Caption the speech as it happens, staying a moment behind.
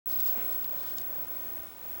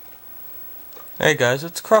Hey guys,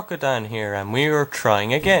 it's Krocodan here, and we are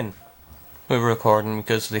trying again. We're recording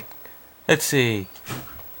because let's see,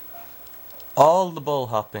 all the bull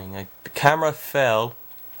hopping. The camera fell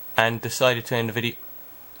and decided to end the video.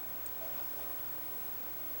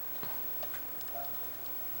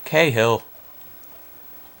 Cahill.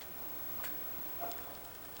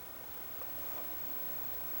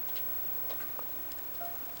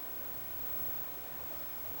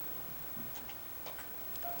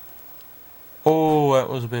 Oh, that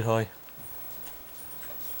was a bit high.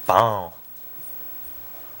 Boom.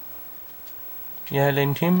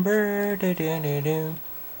 Yelling timber, da da da da.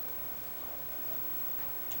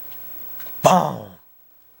 Boom.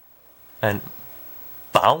 And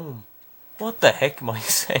boom. What the heck am I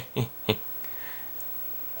saying?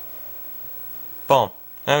 Boom.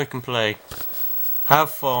 Now we can play.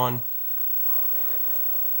 Have fun.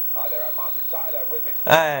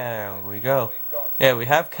 There we go. Yeah, we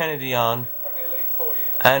have Kennedy on.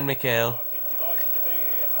 And Mikhail.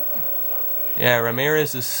 Yeah,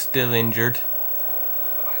 Ramirez is still injured.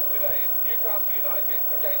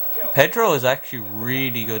 Pedro is actually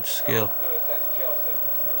really good skill.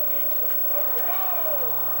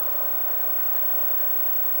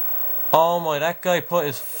 Oh my, that guy put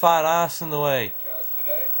his fat ass in the way.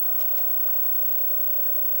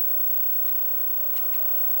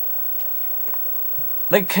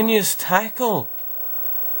 Like, can you just tackle?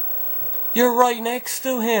 You're right next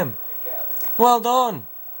to him. Well done.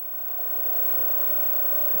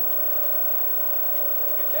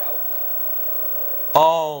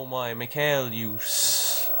 Oh my, Mikhail,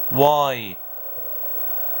 why?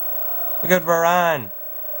 Look at Varane.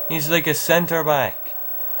 He's like a centre back.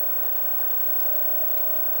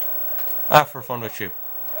 Ah, for fun with you.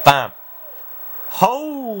 Bam.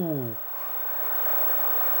 Ho!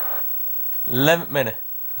 11th minute.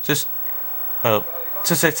 Just, well,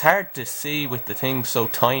 it's hard to see with the thing so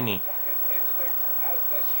tiny.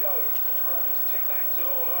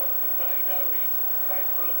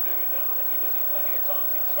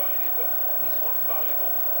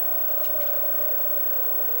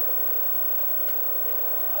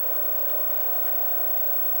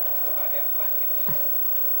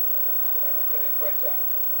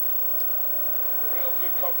 Real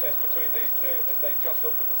good contest between these two as they jostle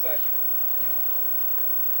for possession.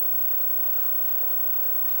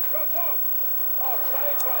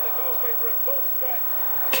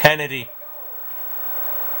 Kennedy.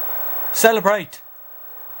 Celebrate.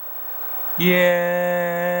 Yeah.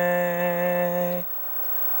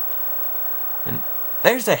 And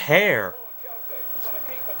there's a hair.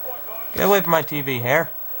 Get away from my TV,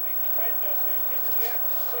 hair.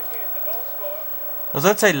 I was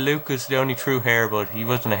about to say Luke is the only true hare, but he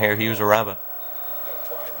wasn't a hare, he was a rabbit.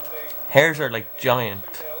 Hares are like giant.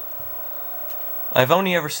 I've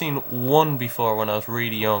only ever seen one before when I was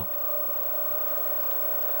really young.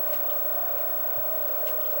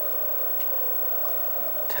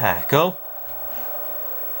 Tackle.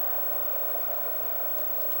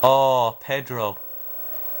 Oh, Pedro.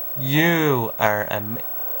 You are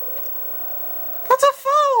That's a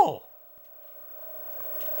foul!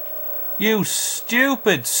 You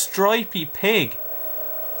stupid, stripy pig.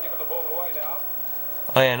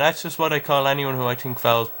 Oh yeah, and that's just what I call anyone who I think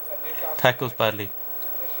tackles badly.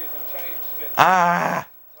 Ah!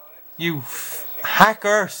 You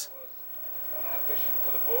hackers!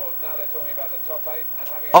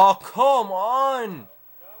 Oh, come on!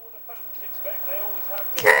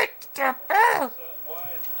 Kick the ball!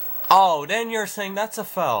 Oh, then you're saying that's a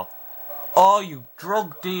foul. Oh, you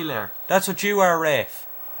drug dealer. That's what you are, ref.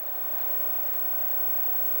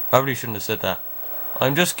 Probably shouldn't have said that.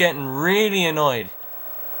 I'm just getting really annoyed.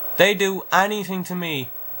 They do anything to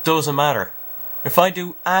me, doesn't matter. If I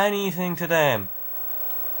do anything to them,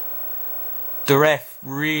 the ref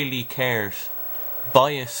really cares.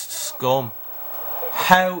 Biased scum.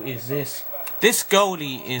 How is this? This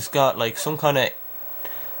goalie is got like some kind of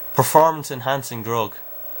performance enhancing drug.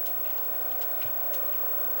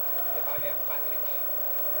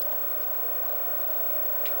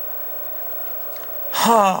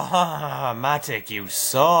 Ha ha, Matic, you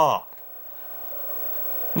suck.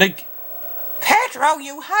 Like, Pedro,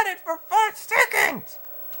 you had it for 5 seconds!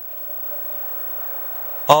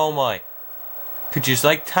 Oh my. Could you just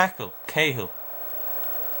like tackle Cahill?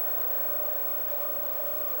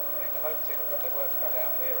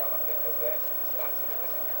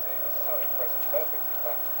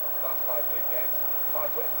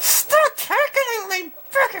 Stop tackling me!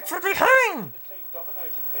 Bucket from behind!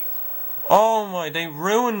 Oh my, they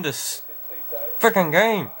ruined this frickin'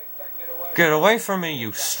 game. Get away from me,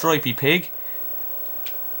 you stripy pig.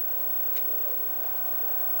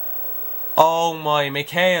 Oh my,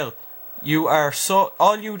 Mikhail. You are so...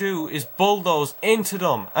 All you do is bulldoze into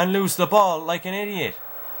them and lose the ball like an idiot.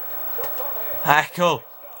 Tackle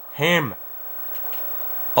him.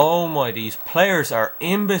 Oh my, these players are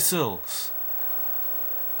imbeciles.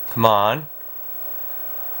 Come on.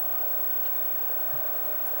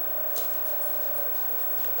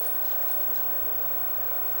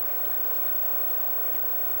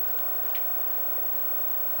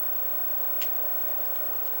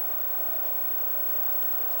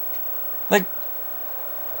 Like,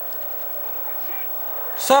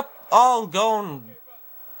 stop all going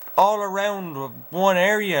all around one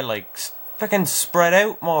area, like, fucking spread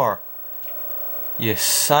out more. You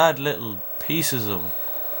sad little pieces of...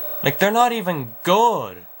 Like, they're not even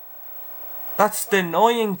good. That's the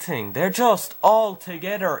annoying thing. They're just all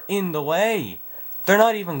together in the way. They're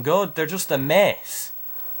not even good, they're just a mess.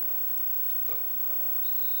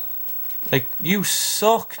 Like, you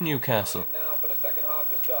suck, Newcastle.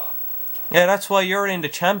 Yeah, that's why you're in the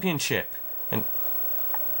championship. And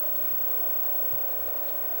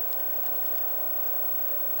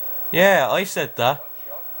yeah, I said that.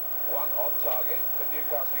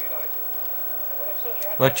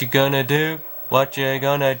 What you gonna do? What you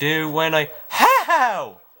gonna do when I...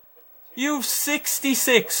 How? You've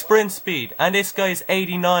 66 sprint speed and this guy's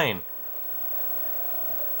 89.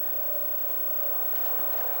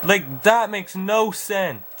 Like, that makes no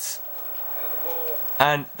sense.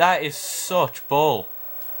 And that is such bull.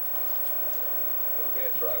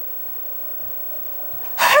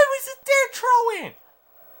 How is it their throw-in?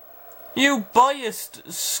 You biased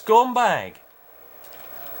scumbag.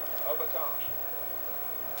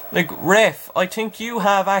 Like, ref, I think you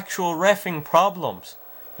have actual reffing problems.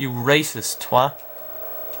 You racist twat.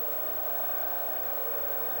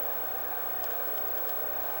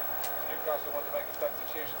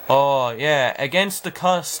 Oh, yeah, against the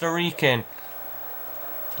Costa Rican.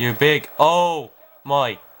 You big... Oh,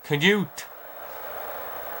 my. Can you...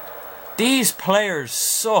 These players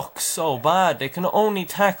suck so bad. They can only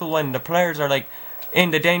tackle when the players are, like, in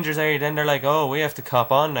the danger area. Then they're like, oh, we have to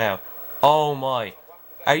cop on now. Oh, my.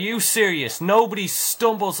 Are you serious? Nobody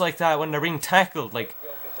stumbles like that when they're being tackled. Like,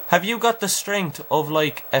 have you got the strength of,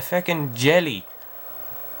 like, a fucking jelly?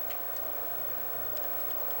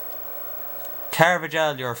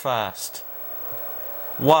 Carvajal, you're fast.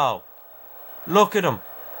 Wow. Look at him.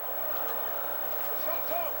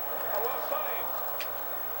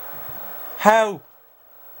 How?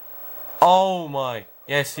 Oh my.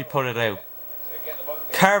 Yes, he put it out.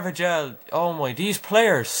 Carvajal. Oh my. These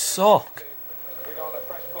players suck.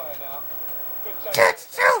 That's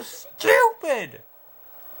so stupid.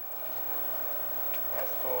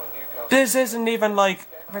 This isn't even like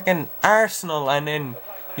freaking Arsenal and then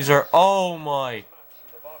these are... Oh my.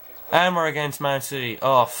 And we're against Man City.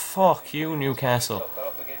 Oh, fuck you, Newcastle.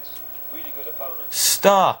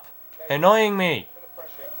 Stop annoying me.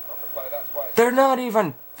 They're not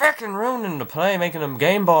even fucking ruining the play, making them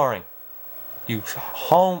game boring. You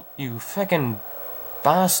fucking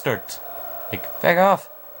bastards. Like, fuck off.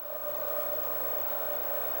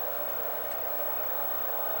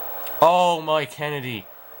 Oh my Kennedy.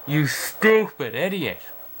 You stupid idiot.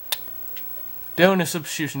 Doing a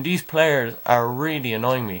substitution. These players are really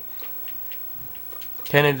annoying me.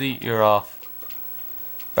 Kennedy, you're off.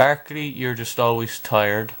 Barkley, you're just always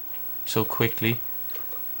tired so quickly.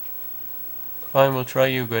 Fine, we'll try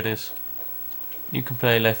you, Gredis. You can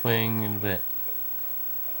play left wing in a bit.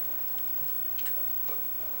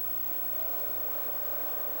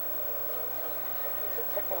 It's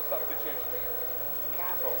a triple substitution.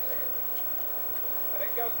 Campbell. And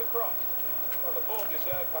it goes the cross. Well, the ball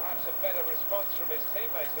deserved perhaps a better response from his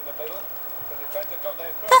teammates in the middle. The defender got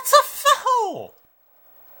there first. That's a foul!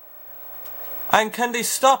 And can they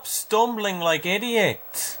stop stumbling like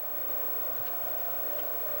idiots?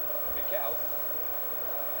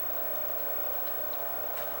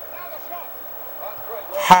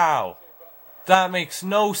 How? That makes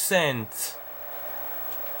no sense.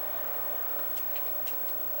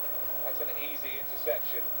 That's an easy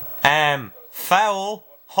interception. Foul,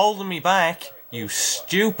 holding me back, you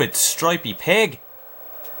stupid stripy pig.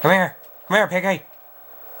 Come here, Piggy.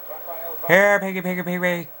 Here,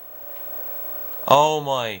 Piggy. Oh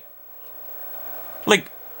my. Like,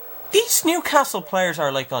 these Newcastle players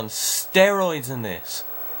are like on steroids in this.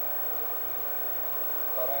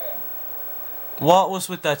 What was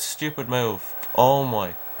with that stupid move? Oh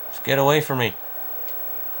my. Just get away from me.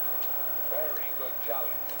 Very good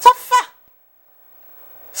challenge.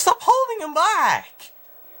 Stop holding him back!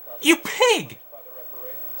 You pig!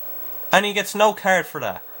 And he gets no card for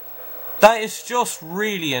that. That is just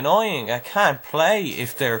really annoying. I can't play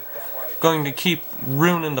if they're going to keep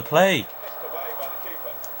ruining the play. Missed away by the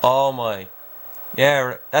keeper. Oh my.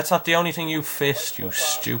 Yeah, that's not the only thing you fist, you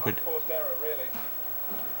stupid. Unforced error, really.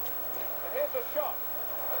 And here's a shot.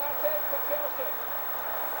 And that's it for Chelsea.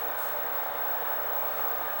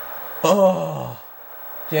 Oh.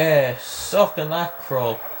 Yeah, sucking that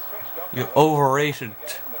crow. Haven't switched off. You overrated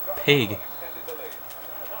pig. Extended the lead.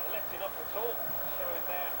 Not letting up at all. Showing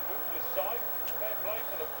their ruthless side. Fair play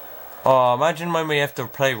to them. Oh, imagine when we have to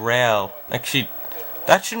play Real. Actually,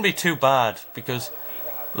 that shouldn't be too bad, because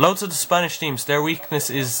loads of the Spanish teams, their weakness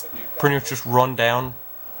is pretty much just run down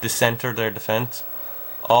the centre of their defence.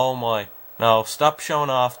 Oh my. No, stop showing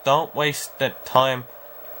off. Don't waste that time.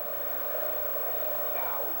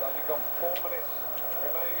 Now we've only got 4 minutes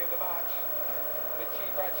remaining in the match. Piggy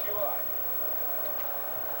Batshuayi.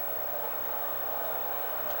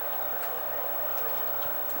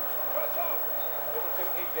 Krocodan. A little too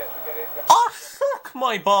eager to get in. Oh, suck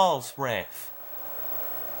my balls, ref.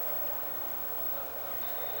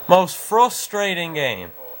 Most frustrating game.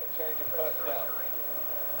 For a change of personnel.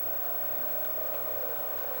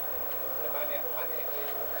 Nemanja Matic.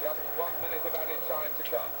 Just 1 minute of added time to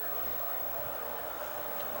come.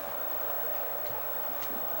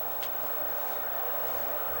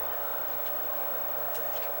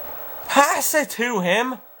 Pass it to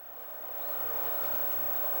him.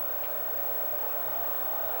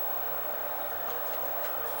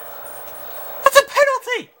 That's a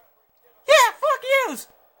penalty. Yeah, fuck yous.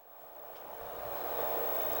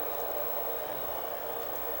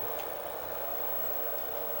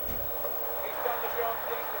 He's done the job.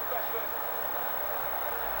 He's the specialist.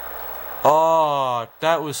 Oh,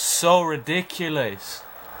 that was so ridiculous.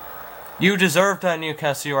 You deserved that,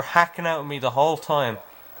 Newcastle. You were hacking out at me the whole time.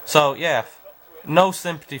 So, yeah, no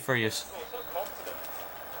sympathy for you. So confident.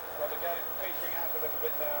 Well, the game petering out a little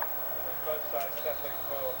bit now, with both sides settling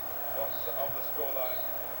for what's on the scoreline.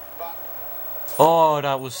 But Oh,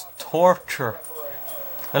 that was torture.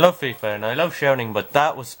 referee, I love FIFA and I love shouting, but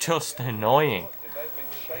that was just annoying. they've been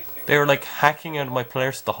chasing. They were like hacking out of my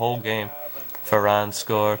players the whole game. Varane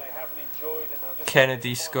scored. They haven't enjoyed it. Now just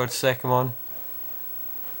Kennedy scored the second one.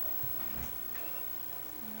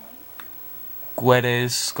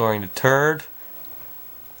 Guedes scoring the third.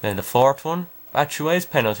 Then the fourth one. Batshuayi's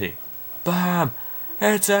penalty. Bam!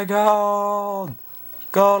 It's a goal!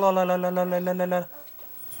 Goal! La, la, la, la, la, la, la, la.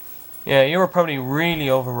 Yeah, you were probably really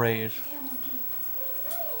overrated.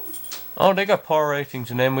 Oh, they got poor ratings,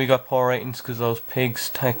 and then we got poor ratings because those pigs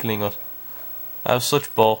tackling us. That was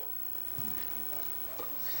such bull.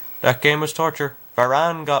 That game was torture.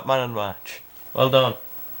 Varane got man of the match. Well done.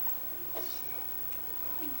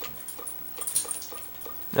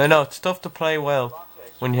 I know, it's tough to play well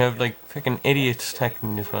when you have like freaking idiots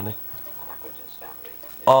tackling you, funny.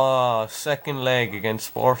 Oh, second leg against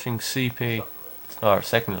Sporting CP. Or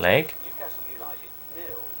second leg? Newcastle United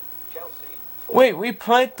 0, Chelsea Wait, we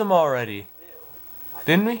played them already. 0,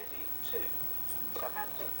 Didn't we? City 2,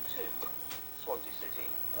 Southampton 2, Swansea City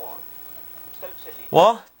 1, Stoke City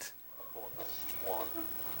What? Bournemouth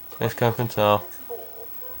 1, Next conference, oh. 4,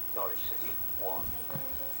 Norwich City 1,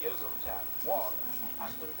 Yeovil Town 1,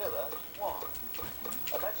 Aston Villa 1.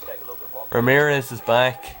 And let's take a look at what Ramirez is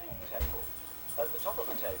back. table. At the top of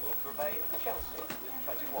the table remain Chelsea with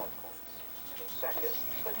 21 points. In second,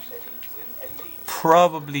 Stoke City with 18 points.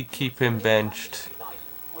 Probably keep him benched.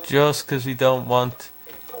 Just because we don't want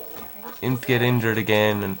him to get injured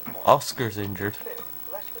again, and Oscar's injured. Fifth,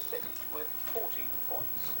 Leicester City with 14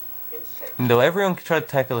 points. In sixth, And though everyone can try to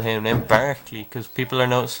tackle him, then Barkley, because people are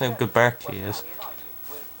noticing how good Barkley is. United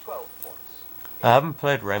with 12 points. I haven't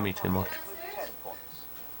played Remy too much. With 10 points.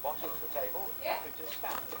 Bottom of the table, Accrington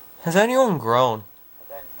Stanley. Has anyone grown? And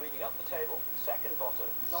then reading up the table, second bottom,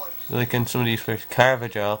 Norwich City. Like in some of these players,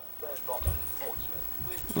 Carvajal. Third bottom, Portsmouth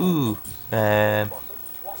with Ooh. bottom,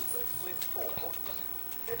 Watford with 4 points.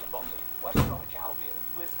 Fifth bottom, West Bromwich Albion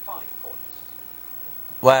with 5 points.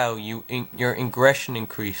 Wow, your ingression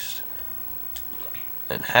increased.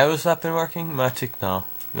 And how has that been working? Magic? No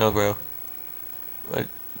growth. But,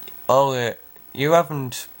 oh yeah, you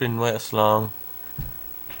haven't been with us long.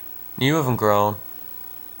 You haven't grown.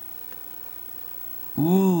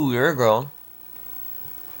 Ooh, you're grown.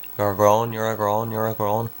 You're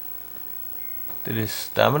grown. Did his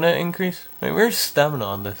stamina increase? Wait, where's stamina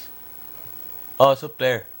on this? Oh, it's up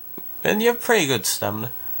there. And you have pretty good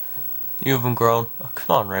stamina. You haven't grown. Oh,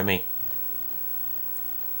 come on, Remy.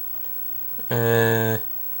 Because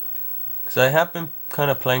I have been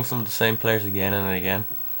kind of playing some of the same players again and again.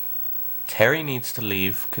 Terry needs to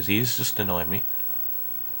leave because he's just annoying me.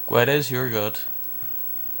 Guedes, you're good.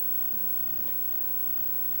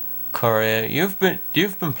 Korea, you've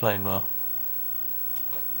been playing well.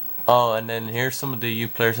 Oh, and then here's some of the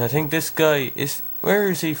youth players. I think this guy is, where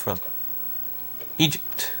is he from?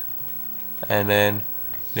 Egypt. And then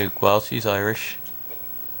Luke Welch, he's Irish.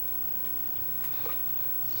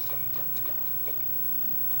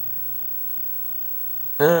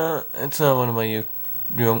 It's not one of my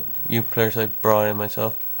youth players I brought in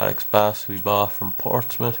myself. Alex Bass, we bought from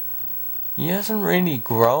Portsmouth. He hasn't really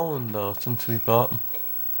grown though since we bought him.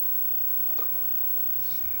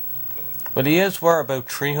 But he is worth about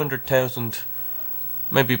 300,000,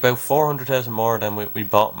 maybe about 400,000 more than we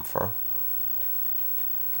bought him for.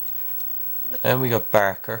 And we got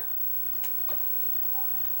Barker.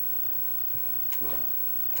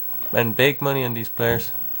 And big money on these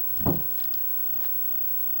players.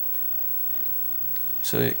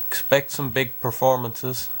 So expect some big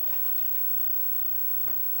performances.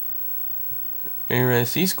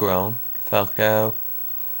 Ramirez, he's grown. Falcao.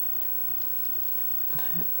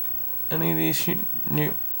 Any of these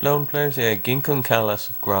new loan players? Yeah, Ginkgo and Callas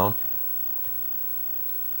have grown.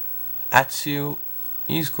 Atsu,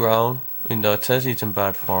 he's grown, even though it says he's in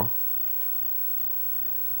bad form.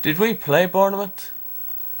 Did we play Bournemouth?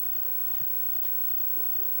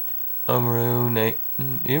 Amaru,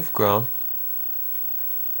 Nathan, you've grown.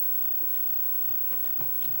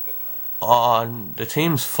 Oh, and the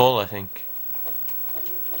team's full, I think.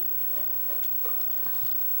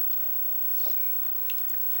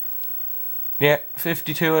 Yeah,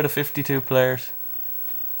 52 out of 52 players.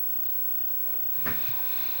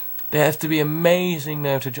 They have to be amazing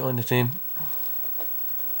now to join the team.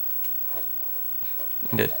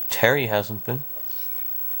 Terry hasn't been.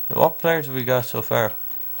 What players have we got so far?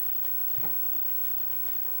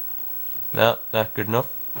 No, not good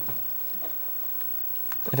enough.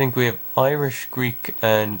 I think we have Irish, Greek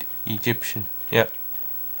and Egyptian. Yeah.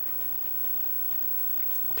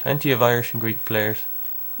 Plenty of Irish and Greek players.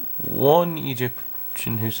 One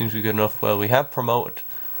Egyptian who seems to be good enough. Well, we have promoted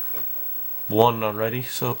one already,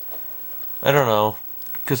 so I don't know.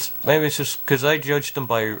 Because maybe it's just because I judge them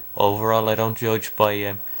by overall, I don't judge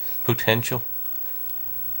by potential.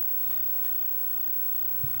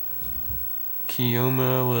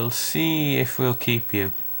 Kiyuma, we'll see if we'll keep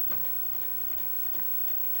you.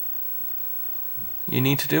 You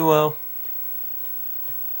need to do well.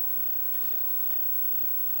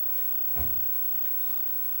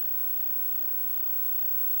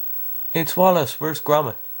 It's Wallace, where's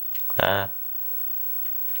Gromit? Ah.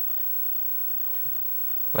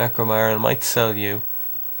 Macromaran might sell you.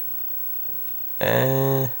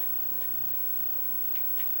 Because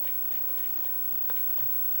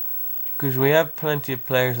we have plenty of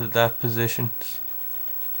players at that position.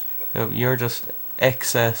 You're just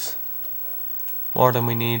excess. More than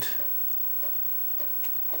we need.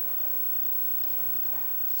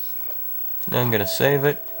 Now I'm gonna save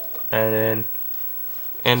it and then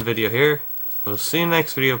end the video here. We'll see you in the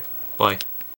next video. Bye.